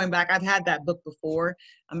 going back. I've had that book before.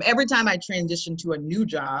 Every time I transition to a new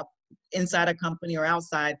job inside a company or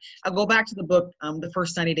outside, I'll go back to the book, The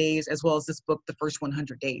First 90 Days, as well as this book, The First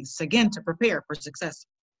 100 Days, again, to prepare for success.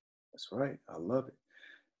 That's right. I love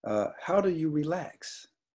it. How do you relax?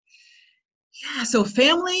 Yeah, so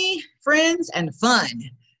family, friends, and fun.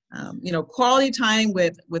 Quality time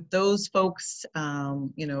with those folks,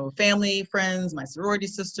 family, friends, my sorority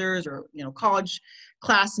sisters, or, college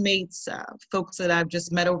classmates, folks that I've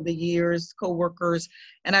just met over the years, coworkers.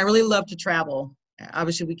 And I really love to travel.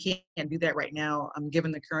 Obviously, we can't do that right now,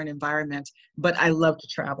 given the current environment, but I love to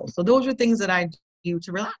travel. So those are things that I do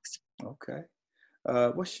to relax. Okay.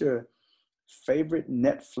 What's your favorite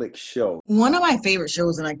Netflix show? One of my favorite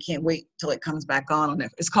shows, and I can't wait till it comes back on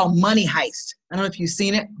it. It's called Money Heist. I don't know if you've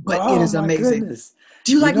seen it, but it is amazing. Goodness.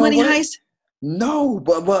 Do you like Money Heist? No,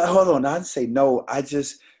 but hold on. I'd say no.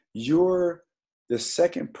 You're the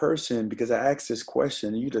second person, because I asked this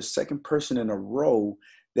question, you're the second person in a row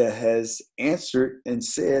that has answered and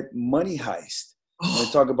said Money Heist. When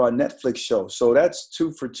we talk about Netflix show. So that's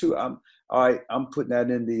 2 for 2. I'm putting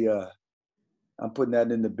that in the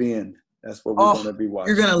bin. That's what we're going to be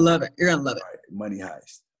watching. You're going to love it. You're going to love it. All right, Money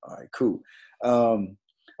Heist. All right, cool.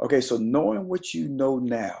 Okay, so knowing what you know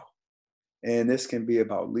now, and this can be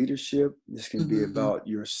about leadership, this can be about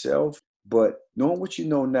yourself, but knowing what you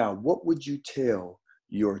know now, what would you tell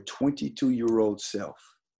your 22-year-old self?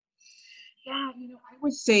 Yeah, I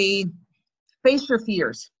would say face your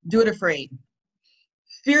fears. Do it afraid.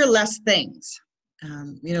 Fear less things.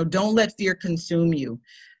 Don't let fear consume you.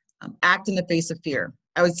 Act in the face of fear.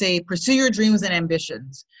 I would say pursue your dreams and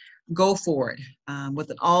ambitions. Go for it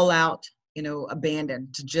with an all-out, abandon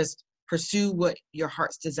to just pursue what your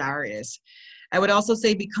heart's desire is. I would also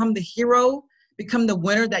say become the hero, become the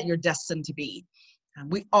winner that you're destined to be.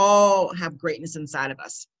 We all have greatness inside of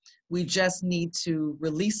us. We just need to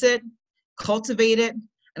release it, cultivate it,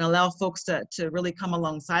 and allow folks to really come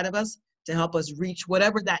alongside of us to help us reach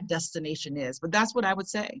whatever that destination is. But that's what I would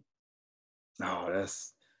say. Oh,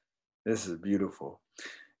 this is beautiful.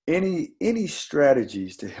 Any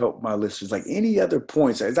strategies to help my listeners, like any other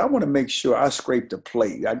points? As I want to make sure I scrape the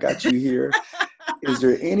plate. I got you here. Is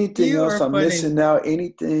there anything else I'm missing out?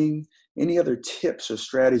 Any other tips or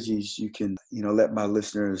strategies you can, let my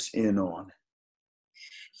listeners in on?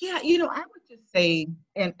 Yeah, I would just say,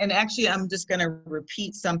 and actually I'm just going to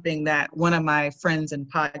repeat something that one of my friends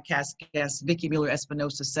and podcast guests, Vicki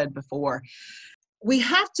Mueller-Espinosa, said before. We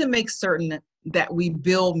have to make certain that we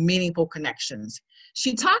build meaningful connections.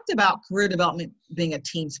 She talked about career development being a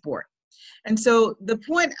team sport. And so the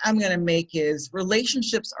point I'm going to make is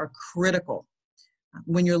relationships are critical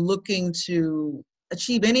when you're looking to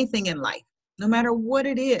achieve anything in life, no matter what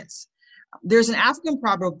it is. There's an African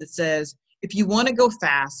proverb that says, if you want to go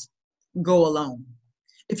fast, go alone.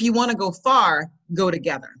 If you want to go far, go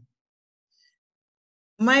together.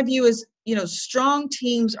 My view is, strong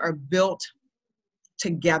teams are built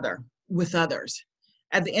together with others.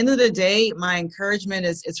 At the end of the day, my encouragement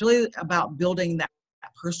is it's really about building that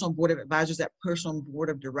personal board of advisors, that personal board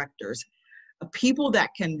of directors, of people that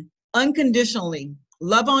can unconditionally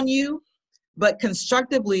love on you, but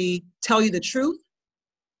constructively tell you the truth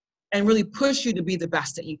and really push you to be the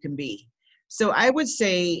best that you can be. So I would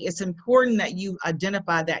say it's important that you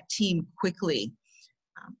identify that team quickly.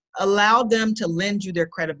 Allow them to lend you their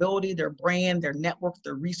credibility, their brand, their network,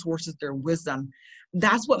 their resources, their wisdom.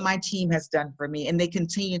 That's what my team has done for me, and they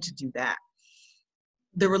continue to do that.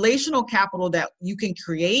 The relational capital that you can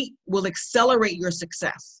create will accelerate your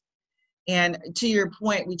success. And to your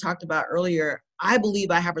point we talked about earlier, I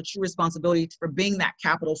believe I have a true responsibility for being that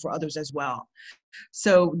capital for others as well.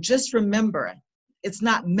 So just remember, it's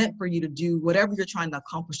not meant for you to do whatever you're trying to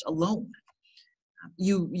accomplish alone.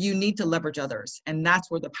 You need to leverage others, and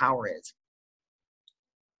that's where the power is.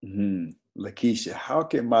 Lakecia, how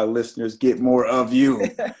can my listeners get more of you?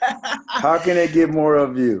 How can they get more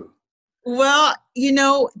of you? Well,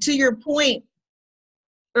 to your point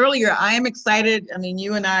earlier, I am excited. I mean,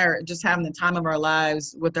 you and I are just having the time of our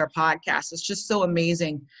lives with our podcast. It's just so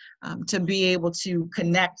amazing to be able to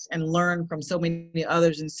connect and learn from so many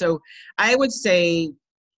others. And so I would say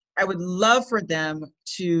I would love for them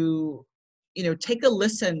to, take a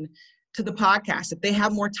listen to the podcast. If they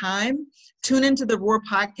have more time, tune into the Roar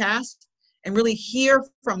podcast and really hear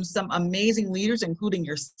from some amazing leaders, including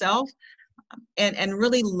yourself, and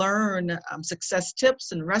really learn success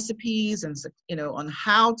tips and recipes and, on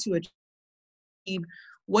how to achieve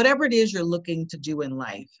whatever it is you're looking to do in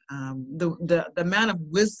life. The amount of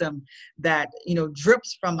wisdom that,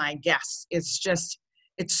 drips from my guests,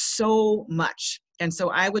 it's so much. And so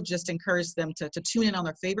I would just encourage them to tune in on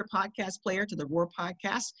their favorite podcast player, to the Roar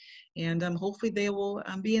podcast, and hopefully they will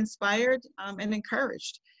be inspired and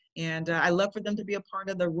encouraged. And I love for them to be a part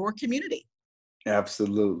of the Roar community.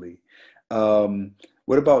 Absolutely.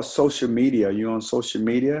 What about social media? Are you on social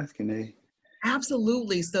media? Can they?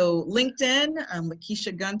 Absolutely. So LinkedIn,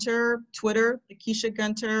 Lakecia Gunter, Twitter, Lakecia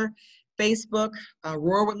Gunter, Facebook,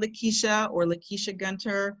 Roar with Lakecia or Lakecia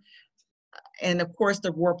Gunter, and of course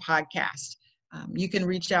the Roar podcast. You can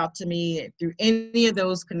reach out to me through any of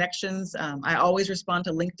those connections. I always respond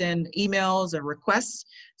to LinkedIn emails or requests.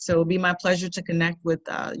 So it'll be my pleasure to connect with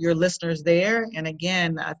your listeners there. And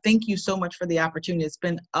again, thank you so much for the opportunity. It's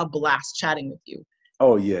been a blast chatting with you.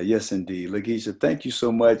 Oh, yeah. Yes, indeed. Lakecia, thank you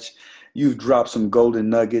so much. You've dropped some golden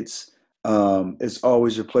nuggets. It's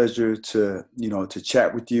always a pleasure to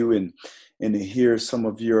chat with you and to hear some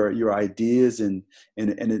of your ideas and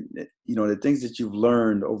the things that you've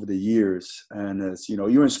learned over the years. And as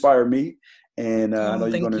you inspire me, and I know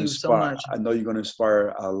you're going to inspire. I know you're going to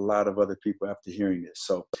inspire a lot of other people after hearing this.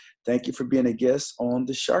 So, thank you for being a guest on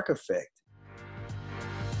The Shark Effect.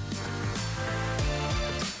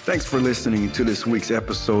 Thanks for listening to this week's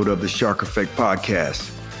episode of the Shark Effect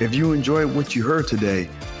podcast. If you enjoyed what you heard today,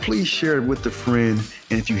 please share it with a friend.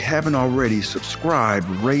 And if you haven't already, subscribe,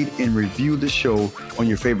 rate, and review the show on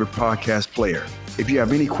your favorite podcast player. If you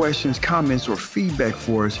have any questions, comments, or feedback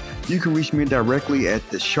for us, you can reach me directly at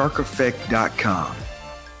thesharkeffect.com.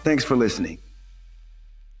 Thanks for listening.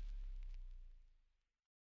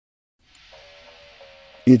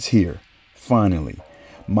 It's here, finally.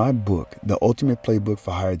 My book, The Ultimate Playbook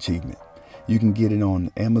for Higher Achievement. You can get it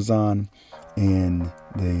on Amazon in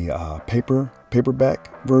the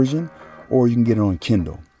paperback version, or you can get it on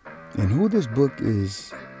Kindle. And who this book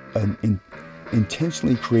is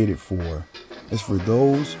intentionally created for is for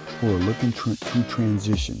those who are looking to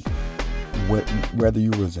transition. Whether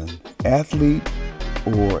you was an athlete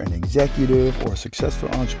or an executive or a successful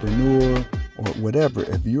entrepreneur or whatever,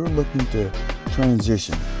 if you're looking to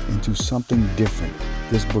transition into something different,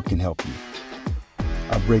 this book can help you.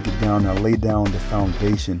 I break it down. I lay down the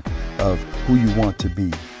foundation of who you want to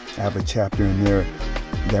be. I have a chapter in there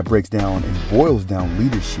that breaks down and boils down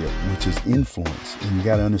leadership, which is influence. And you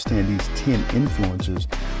got to understand these 10 influencers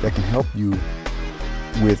that can help you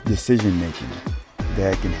with decision making,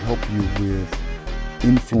 that can help you with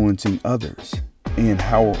influencing others. And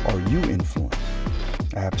how are you influenced?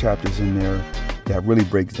 I have chapters in there that really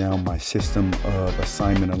breaks down my system of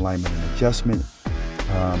assignment, alignment, and adjustment.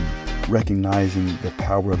 Recognizing the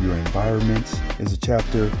power of your environments is a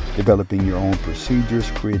chapter. Developing your own procedures,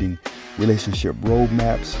 creating relationship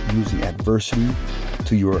roadmaps, using adversity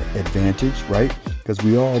to your advantage, right? Because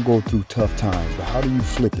we all go through tough times, but how do you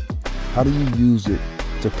flip it? How do you use it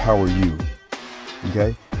to power you?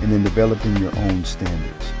 Okay? And then developing your own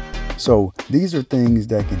standards. So these are things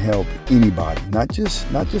that can help anybody, not just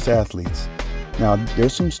athletes. Now,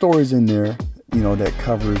 there's some stories in there that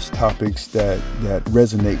covers topics that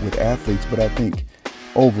resonate with athletes. But I think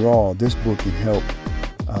overall, this book can help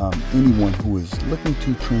anyone who is looking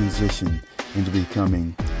to transition into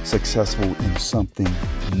becoming successful in something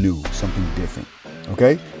new, something different.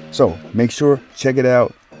 Okay? So make sure, check it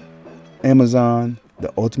out. Amazon,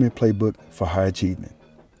 The Ultimate Playbook for High Achievement.